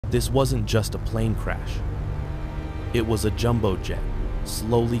This wasn't just a plane crash. It was a jumbo jet,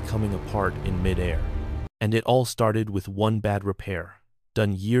 slowly coming apart in midair. And it all started with one bad repair,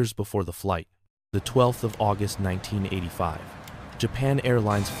 done years before the flight. The 12th of August 1985. Japan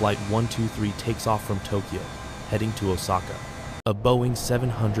Airlines Flight 123 takes off from Tokyo, heading to Osaka. A Boeing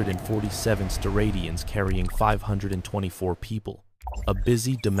 747 Steradians carrying 524 people. A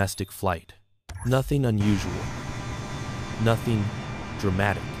busy domestic flight. Nothing unusual. Nothing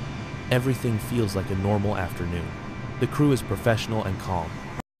dramatic. Everything feels like a normal afternoon. The crew is professional and calm.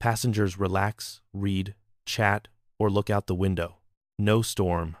 Passengers relax, read, chat, or look out the window. No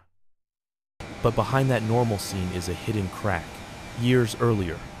storm. But behind that normal scene is a hidden crack. Years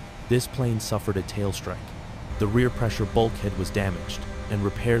earlier, this plane suffered a tail strike. The rear pressure bulkhead was damaged and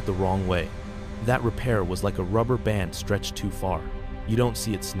repaired the wrong way. That repair was like a rubber band stretched too far. You don't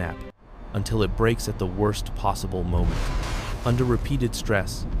see it snap until it breaks at the worst possible moment. Under repeated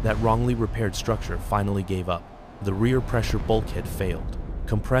stress, that wrongly repaired structure finally gave up. The rear pressure bulkhead failed.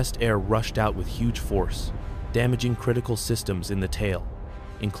 Compressed air rushed out with huge force, damaging critical systems in the tail,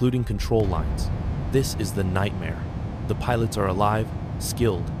 including control lines. This is the nightmare. The pilots are alive,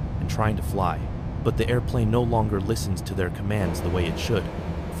 skilled, and trying to fly, but the airplane no longer listens to their commands the way it should.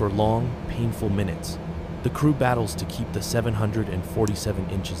 For long, painful minutes, the crew battles to keep the 747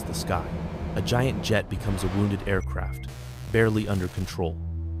 inches the sky. A giant jet becomes a wounded aircraft, barely under control.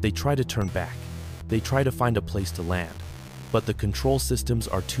 They try to turn back. They try to find a place to land, but the control systems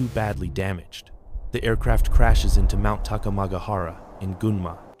are too badly damaged. The aircraft crashes into Mount Takamagahara in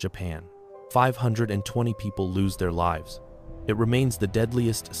Gunma, Japan. 520 people lose their lives. It remains the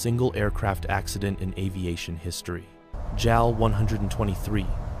deadliest single aircraft accident in aviation history. JAL 123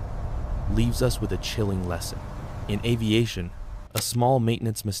 leaves us with a chilling lesson. In aviation, a small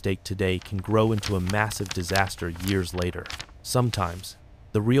maintenance mistake today can grow into a massive disaster years later. Sometimes,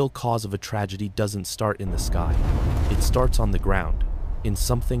 the real cause of a tragedy doesn't start in the sky. It starts on the ground, in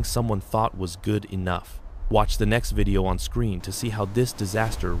something someone thought was good enough. Watch the next video on screen to see how this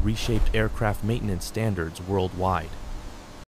disaster reshaped aircraft maintenance standards worldwide.